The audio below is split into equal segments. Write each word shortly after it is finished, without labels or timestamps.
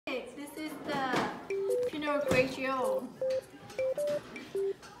Rachel,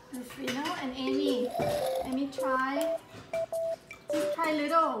 Rufino, and Amy. Amy, try. Just try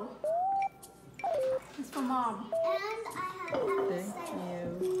little. It's for mom. And I have Thank you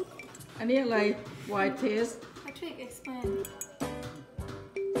อันนี้อะไร Wine taste Patrick, explain.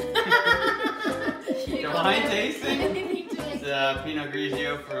 The wine tasting? It's Pinot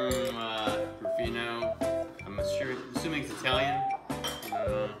Grigio from Rufino. I'm assuming it's Italian.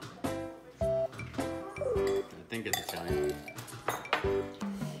 I think it's Italian.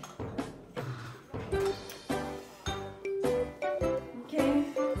 Okay.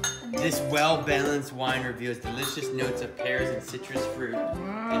 This well-balanced wine reveals delicious notes of pears and citrus fruit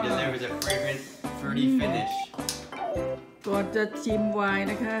and delivers a fragrant, fruity finish. ก่อนจะชิมไวน์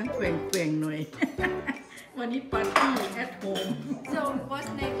นะคะแกว่งๆหน่อย วันนี้ปาร์ตี้ at home So, what's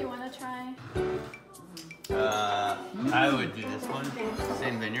next you wanna try? I would do this one.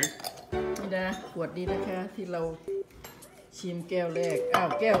 Same vineyard. นี่นะขวดนี้นะคะที่เราชิมแก้วแรกอ้าว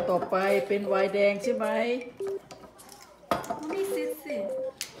แก้วต่อไปเป็นไวน์แดงใช่ไหม Let me see.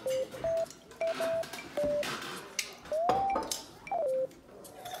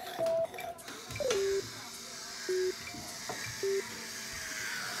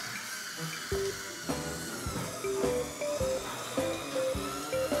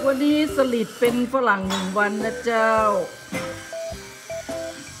 วันนี้สลิดเป็นฝรั่ง1 วันนะเจ้า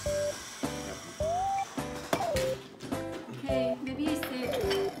Okay, maybe you sit.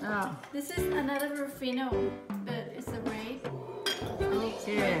 อ้าว This is another Rufino, but it's a red. โอเค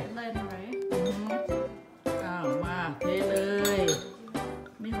Red, right? อ้าวมาเทเลย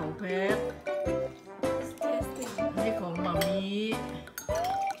นี่ของแพท It's tasting. นี่ของหมามี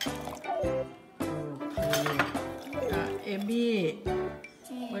โอเคเอมี่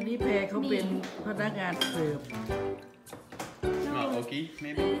วันนี้แพรเขาเป็นพนักงานเสิร์ฟ Smell oaky,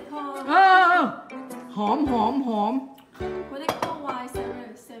 maybe? They call หอม what they call wine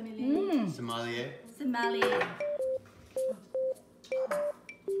sommelier. Sommelier? Sommelier.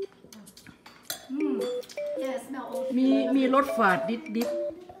 Yeah, it smell oaky. มีรสฝาดดิบ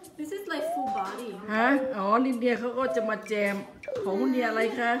This is like full body. ฮะอ๋อลินเดียเขาก็จะมาแจมของคุณเดียอะไร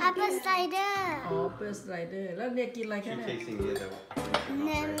คะ apple cider. อ๋อเปอร์สไลเดอร์แล้วเนี่ยกินอะไรคะ You're เนี่ย tasting the other one.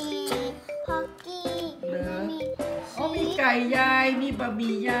 มีฮอกกี้ เหรอ มี อ๋อมีไก่ยายมีบะห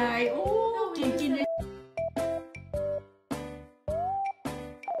มี่ยายโอ้กิน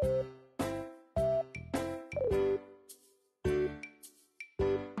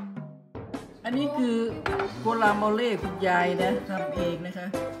อันนี้คือโกลาโมเล่คุณยายนะทำเองนะคะ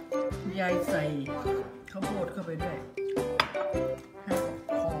คุณยายใส่ข้าวโพดเข้าไปด้วยให้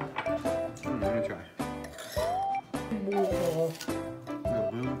คอ Let me try. บูคอ No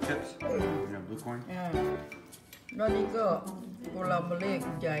blue chips? No blue corn? แล้วนี่ก็โกลาโมเล่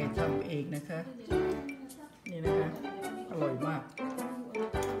คุณยายทำเองนะคะนี่นะคะอร่อยมาก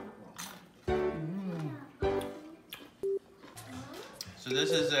So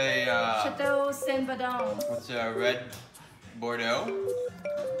this is a, Chateau Saint Badon. what's a red Bordeaux.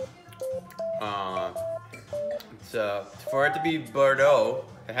 It's for it to be Bordeaux,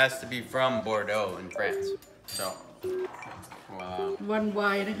 it has to be from Bordeaux in France. So, wow. วันไว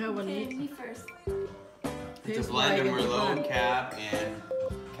น์นะคะวันนี้ Okay, me first. It's a blend of Merlot, Cab, and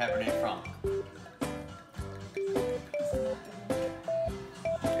Cabernet Franc.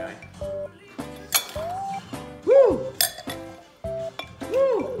 Okay. Woo!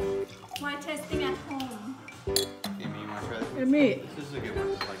 Woo! Wine tasting at home. Amy, you want to try this? เอมี่ This is a good one.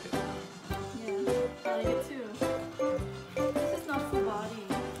 I like it. Yeah, I like it too. This is not full body.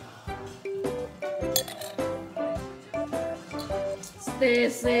 Stay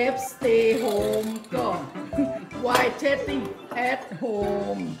safe Stay home ก็ Wine tasting at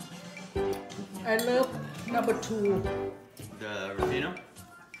home I love number 2 The Rufino?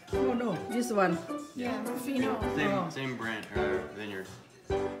 No this one Yeah, Rufino. Same brand, vineyard.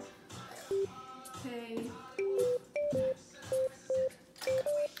 Okay.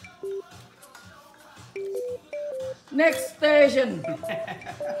 Next station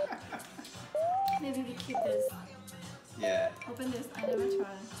Maybe we keep this. Yeah. Open this. I never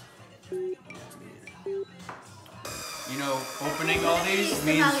tried. You know, opening all these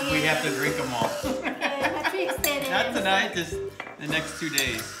means we have to drink them all. Okay, Patrick, stay there. Not tonight, just the next 2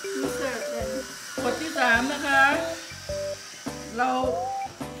 days. You serve them. ขวดที่ 3 นะคะ เรา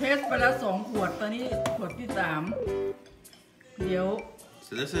เทสไปแล้ว2 ขวดตอนนี้ขวดที่ 3 เดี๋ยว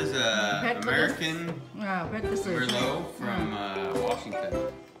So this is American แพทย์จะเสิร์ฟ Merlot from Washington.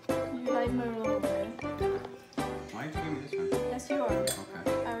 You like Merlot, right? Why did you give me this one? That's yours. Okay.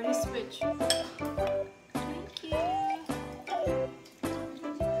 I already switched. Thank you.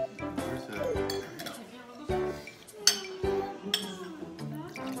 Where's the... There we go.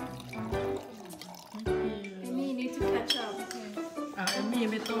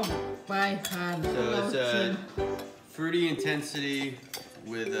 ทาน So it's a fruity intensity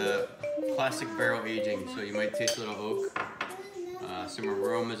with a classic barrel aging. So you might taste a little oak, some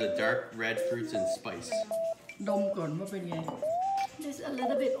aromas of dark red fruits and spice. ดมก่อนว่าเป็นไง There's a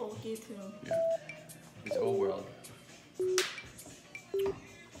little bit oaky too. Yeah, it's old world.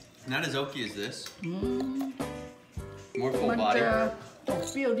 Not as oaky as this. More full มัน body. จะออก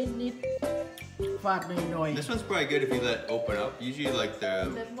เปรี้ยวนิดๆฝาดหน่อย This one's probably good if you let it open up. Usually like the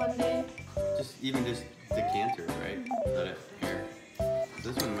That one day, just decanter, right? Let it air.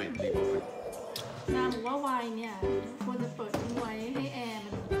 This one might leave open. น้ำบอกว่าไวน์เนี่ยควรจะเปิดทิ้งไว้ให้แอร์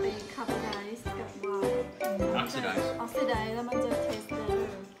มันไปคาร์บอนไดซ์กับไวน์ Oxidize. ออกซิไดซ์แล้วมันจะ taste better.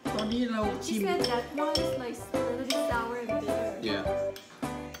 ๆตอนนี้เราชิ She ม said that one is like a little bit sour and bitter. Yeah.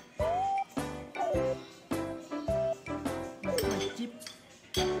 จิบ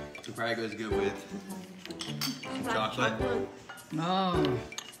It probably goes good with some chocolate. อ๋อ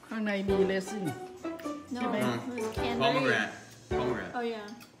ข้างในมีเลซิ่ง No, She made- it's candy. Pomegranate. Pomegranate. Oh yeah.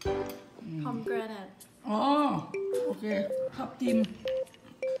 Pomegranate. อ๋อโอเคทับทิม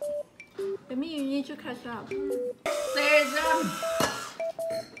Baby, you need to catch up. เซซัม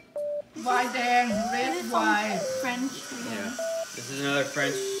ไวน์แดงเรด This is ไว from น์ French. Yeah. This is another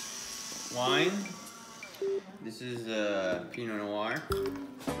French wine. This is Pinot Noir,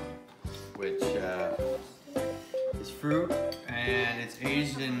 which is fruit, and it's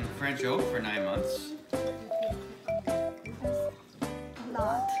aged in French oak for 9 months. A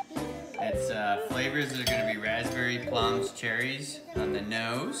lot. Its flavors are going to be raspberry, plums, cherries on the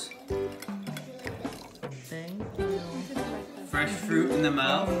nose, thank you fresh fruit in the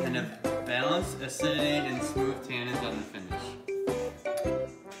mouth, and a balanced acidity and smooth tannins on the finish.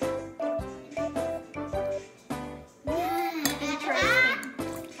 Interesting.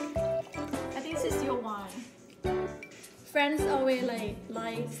 I think this is your wine. Friends always like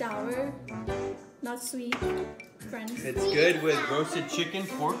light sour, not sweet. Friends. It's good with roasted chicken,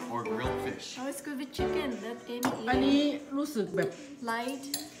 pork, or grilled fish. Oh, it's good with chicken. That Amy อัน eat. นี้รู้สึกแบบ Light.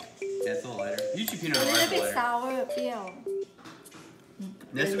 Yeah, it's a little lighter. Usually Pinot A Noir is little bit lighter. sour, เปรี้ยว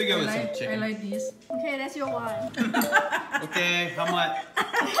This we go with some I chicken. like this Okay, that's your wine. Okay, how much?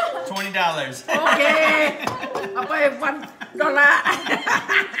 $20. โอเค เอาไป$1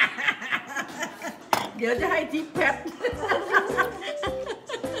 เดี๋ยวจะให้ทิปแพท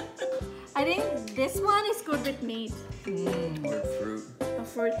I think this one is good with meat. Or fruit. Or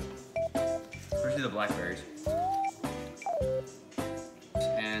fruit. Especially the blackberries.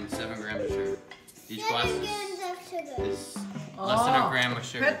 And 7 grams of sugar. Each glass is less than a gram of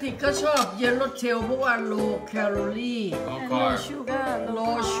แพ sugar. ทริกก็ชอบเยลโล่เทลเพราะว่า low calorie Low And no carb. sugar.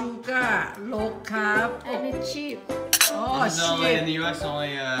 low carb. sugar low carb And it's cheap. อ๋อ This is only in shit the US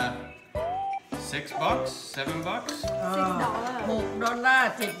only $6, $7. $6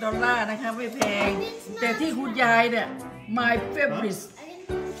 7 นะคะไม่แพง แต่ที่คุณยายเนี่ย my favorite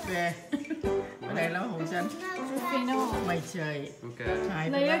แหมไปไหนแล้วของฉัน Rufino. ไม่ใช่ Okay. หาย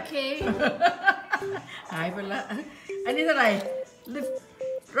ไปแล้ Layer ว cake. หายไปแล้วอันนี้เท่าไหร่ลิฟ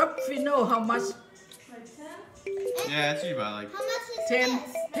รับฟิโน่ how much Yeah, it's usually about like how much is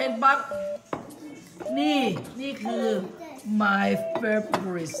 10 bucks นี่คือ my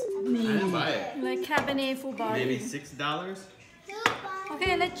favorite นี่ I didn't buy it. Like Cabernet full body. Maybe $6.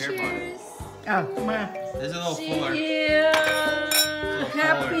 Okay, let's Pear bottom. cheers. อ่ะมา This is a little fuller. Cheers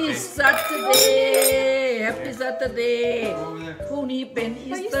Happy Saturday Happy Saturday Over there. พรุ่งนี้เป็น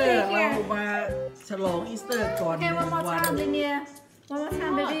อีสเตอร์ stay here? เรามาฉลองอีสเตอร์ก่อน Okay, one more วัน time, Linnea. One more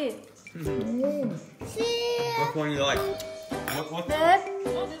time, baby. What one you like? What? Babe.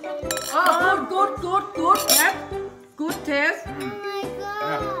 อ๋อ good Pat good taste Oh my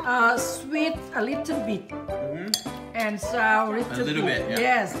god. sweet a little bit and sour A little bit, yeah.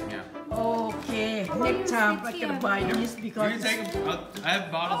 yes Yeah. okay next time I can buy this You because can take them. I have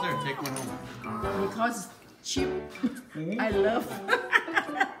bottles there. Take one home. because cheap I love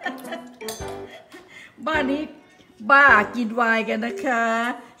บ้านนี้บ้ากินไวน์กันนะคะ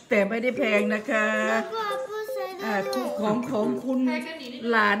แต่ไม่ได้แพงนะคะ ของคุณ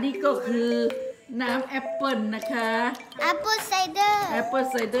หลานนี่ก็คือน้ำแอปเปิลนะคะ apple cider แอปเปิล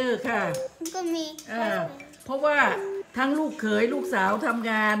ไซเดอร์ค่ะ ก็มี เพราะว่าทั้งลูกเขยลูกสาวทำ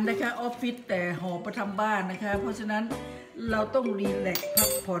งานนะคะออฟฟิศแต่หอบมาทำบ้านนะคะ เพราะฉะนั้นเราต้องรีแลกซ์พั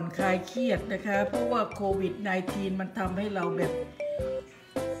กผ่อนคลายเครียดนะคะ เพราะว่าโควิด -19 มันทำให้เราแ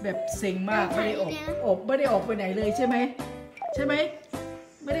บบเซ็งมากไม่ได้ออกไปไหนเลยใช่ไหม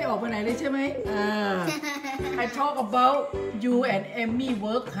ไม่ได้ออกไปไหนเลยใช่ไหมI talk about you and Emmy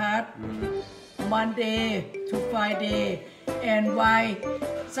work hard Monday to Friday and why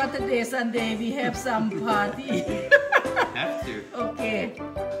Saturday Sunday we have some party Have to. okay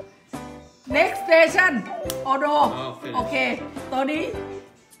next station โอโด finish. โอเคตอนนี้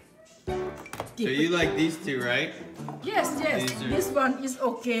So you like these two, right? yes These are- this one is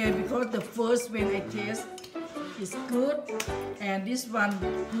okay because the first when I taste is good and this one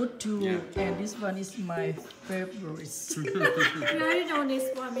good too Yeah. and this one is my favorite We already know this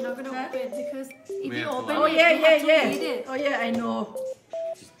one. We're not gonna open because if We you have to open like- oh it, yeah you yeah have to yeah read it. oh yeah I know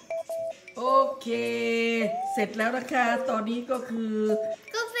โอเคเสร็จแล้วนะคะตอนนี้ก็คือ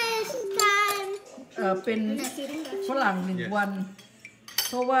Go first time. เป็นฝรั่งหนึ่ง Yes. วัน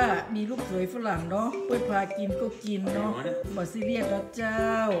เพราะว่ามีลูกเขยฝรั่งเนาะเพื่อนพากินก็กินเนาะ You want it? บอซีเรียสแล้วเจ้า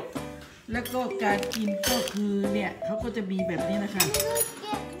แล้วก็การกินก็คือเนี่ยเขาก็จะมีแบบนี้นะคะ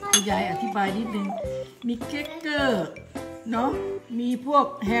Get คุณยายอธิบายนิดนึง มีเค้กเกอร์เนาะมีพวก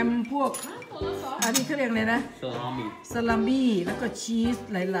แฮมพวกอันนี้เขาเรียกอะไรนะ Salami. สลัมบี้แล้วก็ชีส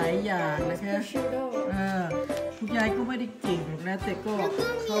หลายๆอย่างนะคะ Prosciutto. คุณยายก็ไม่ได้เก่งหรอกนะแต่ก็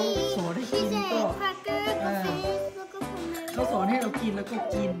เขาสอนให้กิน She's ก็ a cracker. Go first. Look up for me. เขาสอนให้เรากินแล้วก็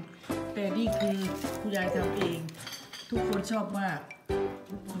กิน แต่นี่คือคุณยายทำเอง ทุกคนชอบมาก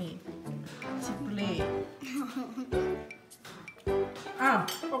นี่ชิปเล่อ้าว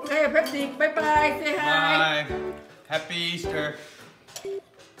โอเคแพทริกบายบายเซฮาย Bye. Happy Easter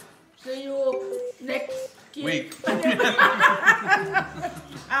see you next week.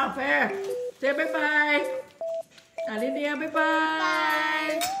 อ้าวแฟร์เซบายบายลิเดียบายบาย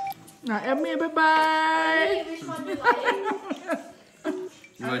แอมมี่บายบาย Which one you like?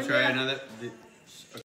 You want to try another?